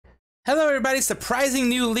Hello everybody, surprising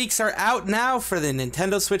new leaks are out now for the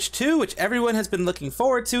Nintendo Switch 2, which everyone has been looking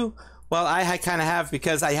forward to. Well, I kind of have,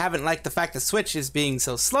 because I haven't liked the fact the Switch is being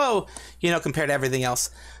so slow, you know, compared to everything else.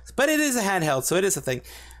 But it is a handheld, so it is a thing.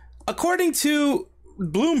 According to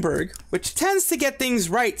Bloomberg, which tends to get things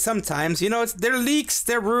right sometimes, you know, they're leaks,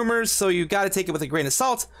 they're rumors, so you got to take it with a grain of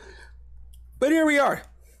salt. But here we are.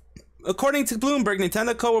 According to Bloomberg,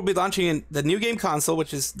 Nintendo Co. will be launching the new game console,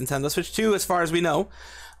 which is Nintendo Switch 2 as far as we know,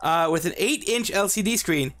 with an 8-inch LCD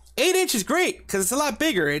screen. 8 inch is great because it's a lot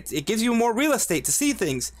bigger. It gives you more real estate to see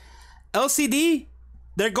things. LCD,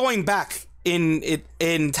 they're going back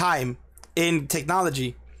in time, in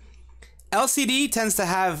technology. LCD tends to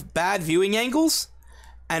have bad viewing angles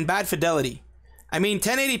and bad fidelity. I mean,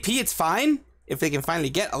 1080p, it's fine. If they can finally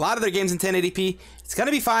get a lot of their games in 1080p, it's going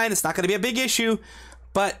to be fine. It's not going to be a big issue.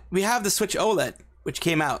 But we have the Switch OLED, which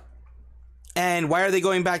came out. And why are they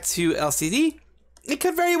going back to LCD? It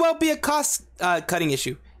could very well be a cost-cutting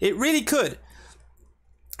issue. It really could.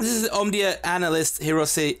 This is Omdia analyst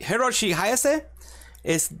Hiroshi Hayase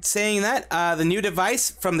is saying that the new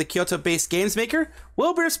device from the Kyoto-based games maker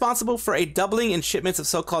will be responsible for a doubling in shipments of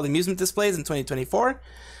so-called amusement displays in 2024.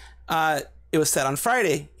 It was said on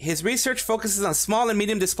Friday. His research focuses on small and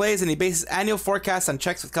medium displays, and he bases annual forecasts on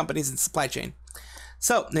checks with companies in the supply chain.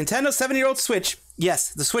 So, Nintendo's 7-year-old Switch,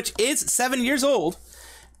 yes, the Switch is 7 years old,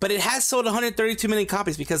 but it has sold 132 million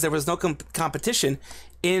copies because there was no competition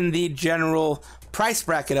in the general price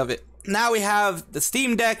bracket of it. Now we have the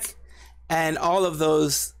Steam Deck and all of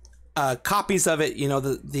those copies of it, you know,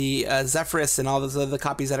 the Zephyrus and all those other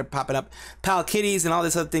copies that are popping up, Pal Kitties and all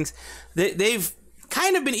these other things. They've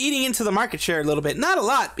kind of been eating into the market share a little bit. Not a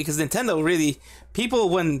lot, because Nintendo really, people,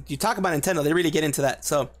 when you talk about Nintendo, they really get into that.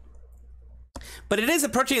 So, but it is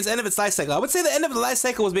approaching its end of its life cycle. I would say the end of the life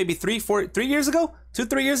cycle was maybe 3 years ago,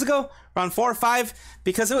 2-3 years ago, around 4 or 5,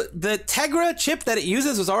 because the Tegra chip that it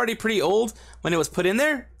uses was already pretty old when it was put in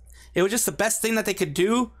there. It was just the best thing that they could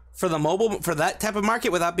do for the mobile, for that type of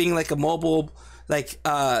market, without being like a mobile,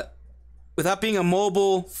 without being a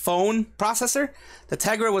mobile phone processor. The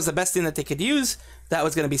Tegra was the best thing that they could use. That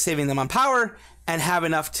was going to be saving them on power and have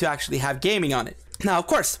enough to actually have gaming on it. Now, of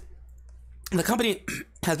course, the company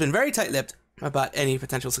has been very tight-lipped about any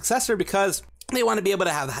potential successor because they want to be able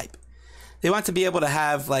to have the hype. They want to be able to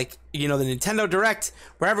have, like, you know, the Nintendo Direct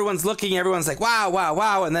where everyone's looking, everyone's like, wow, wow,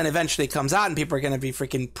 wow, and then eventually it comes out and people are going to be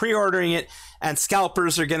freaking pre-ordering it, and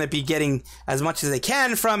scalpers are going to be getting as much as they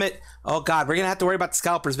can from it. Oh god, we're going to have to worry about the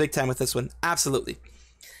scalpers big time with this one. Absolutely.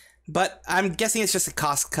 But I'm guessing it's just a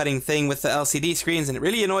cost-cutting thing with the LCD screens, and it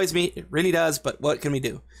really annoys me. It really does, but what can we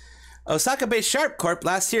do? Osaka-based Sharp Corp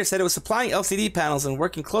last year said it was supplying LCD panels and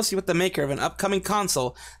working closely with the maker of an upcoming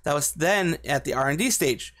console that was then at the R&D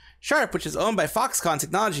stage. Sharp, which is owned by Foxconn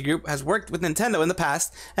Technology Group, has worked with Nintendo in the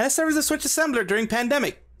past and has served as a Switch assembler during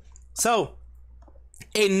pandemic. So,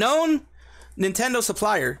 a known Nintendo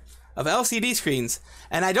supplier of LCD screens,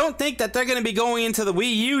 and I don't think that they're going to be going into the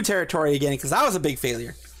Wii U territory again, because that was a big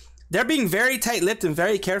failure. They're being very tight-lipped and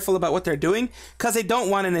very careful about what they're doing because they don't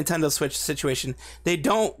want a Nintendo Switch situation. They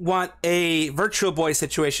don't want a Virtual Boy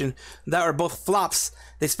situation that are both flops.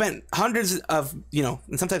 They spent hundreds of, you know,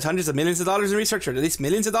 and sometimes hundreds of millions of dollars in research, or at least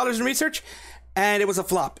millions of dollars in research, and it was a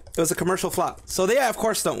flop. It was a commercial flop. So they, of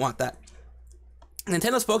course, don't want that.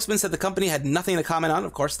 Nintendo spokesman said the company had nothing to comment on.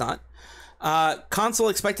 Of course not. Console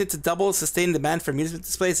expected to double sustained demand for amusement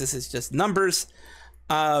displays. This is just numbers.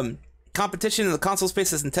 Competition in the console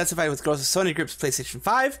space has intensified with growth of Sony Group's PlayStation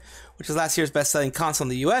 5, which is last year's best-selling console in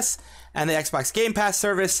the US, and the Xbox Game Pass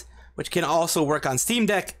service, which can also work on Steam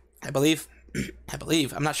Deck, I believe.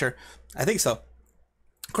 I'm not sure. I think so.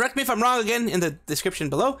 Correct me if I'm wrong again in the description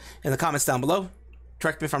below, in the comments down below.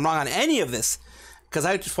 Correct me if I'm wrong on any of this, because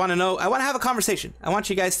I just want to know. I want to have a conversation. I want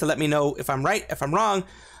you guys to let me know if I'm right, if I'm wrong.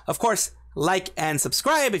 Of course, like and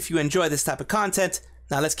subscribe if you enjoy this type of content.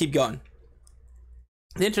 Now let's keep going.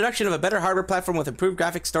 The introduction of a better hardware platform with improved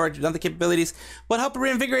graphics, storage, and other capabilities will help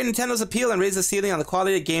reinvigorate Nintendo's appeal and raise the ceiling on the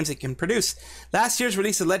quality of games it can produce. Last year's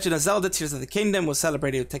release of Legend of Zelda Tears of the Kingdom was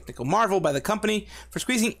celebrated with technical marvel by the company for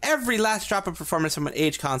squeezing every last drop of performance from an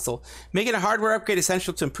aged console, making a hardware upgrade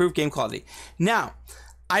essential to improve game quality. Now,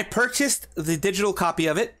 I purchased the digital copy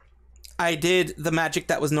of it. I did the magic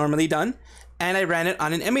that was normally done, and I ran it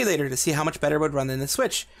on an emulator to see how much better it would run than the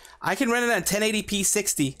Switch. I can run it on 1080p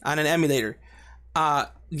 60 on an emulator.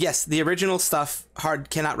 Yes, the original stuff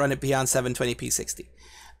cannot run it beyond 720p 60.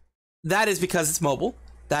 That is because it's mobile.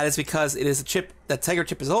 That is because it is a chip, that Tegra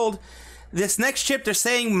chip is old. This next chip they're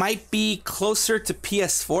saying might be closer to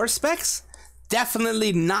PS4 specs.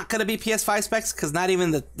 Definitely not going to be PS5 specs, because not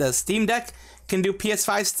even the Steam Deck can do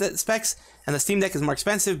PS5 specs, And the Steam Deck is more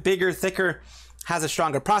expensive, bigger, thicker, has a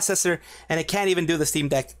stronger processor, and it can't even do the Steam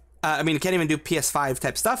Deck. It can't even do PS5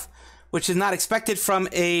 type stuff, which is not expected from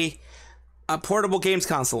a portable games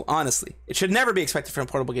console, honestly. It should never be expected from a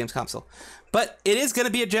portable games console. But it is going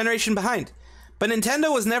to be a generation behind. But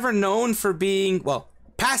Nintendo was never known for being, well,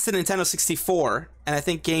 past the Nintendo 64 and I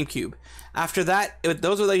think GameCube. After that,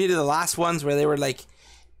 those were like the last ones where they were like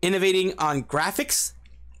innovating on graphics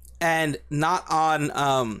and not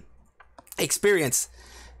on experience.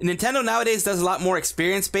 Nintendo nowadays does a lot more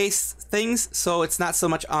experience-based things, so it's not so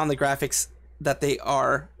much on the graphics that they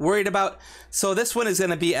are worried about. So this one is going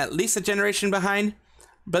to be at least a generation behind,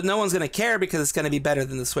 but no one's going to care because it's going to be better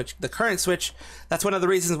than the Switch, the current Switch. That's one of the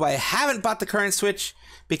reasons why I haven't bought the current Switch,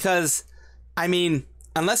 because, I mean,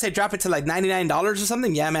 unless they drop it to like $99 or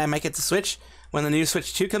something, yeah, man, I might get the Switch when the new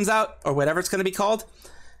Switch 2 comes out, or whatever it's going to be called.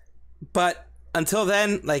 But until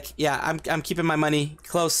then, like, yeah, I'm keeping my money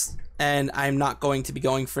close, and I'm not going to be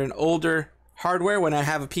going for an older hardware when I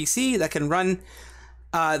have a PC that can run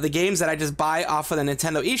the games that I just buy off of the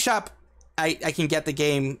Nintendo eShop. I can get the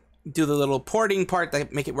game, do the little porting part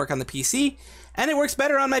that make it work on the PC, and it works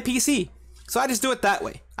better on my PC. So I just do it that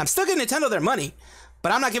way. I'm still giving Nintendo their money,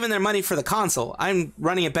 but I'm not giving their money for the console. I'm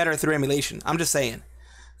running it better through emulation. I'm just saying.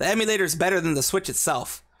 The emulator is better than the Switch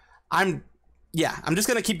itself. I'm just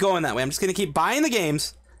going to keep going that way. I'm just going to keep buying the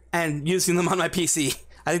games and using them on my PC.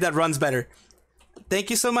 I think that runs better.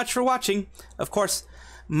 Thank you so much for watching. Of course,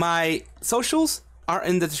 my socials are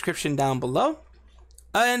in the description down below.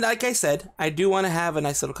 And like I said, I do want to have a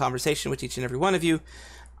nice little conversation with each and every one of you.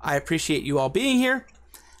 I appreciate you all being here.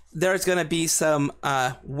 There's going to be some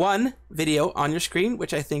one video on your screen,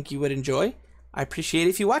 which I think you would enjoy. I appreciate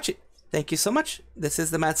it if you watch it. Thank you so much. This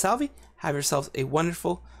is the Mad Salvi. Have yourselves a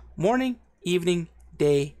wonderful morning, evening,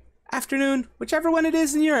 day, afternoon, whichever one it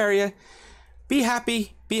is in your area. Be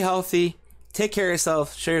happy, be healthy, take care of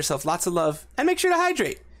yourself, show yourself lots of love, and make sure to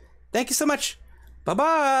hydrate. Thank you so much.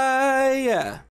 Bye-bye.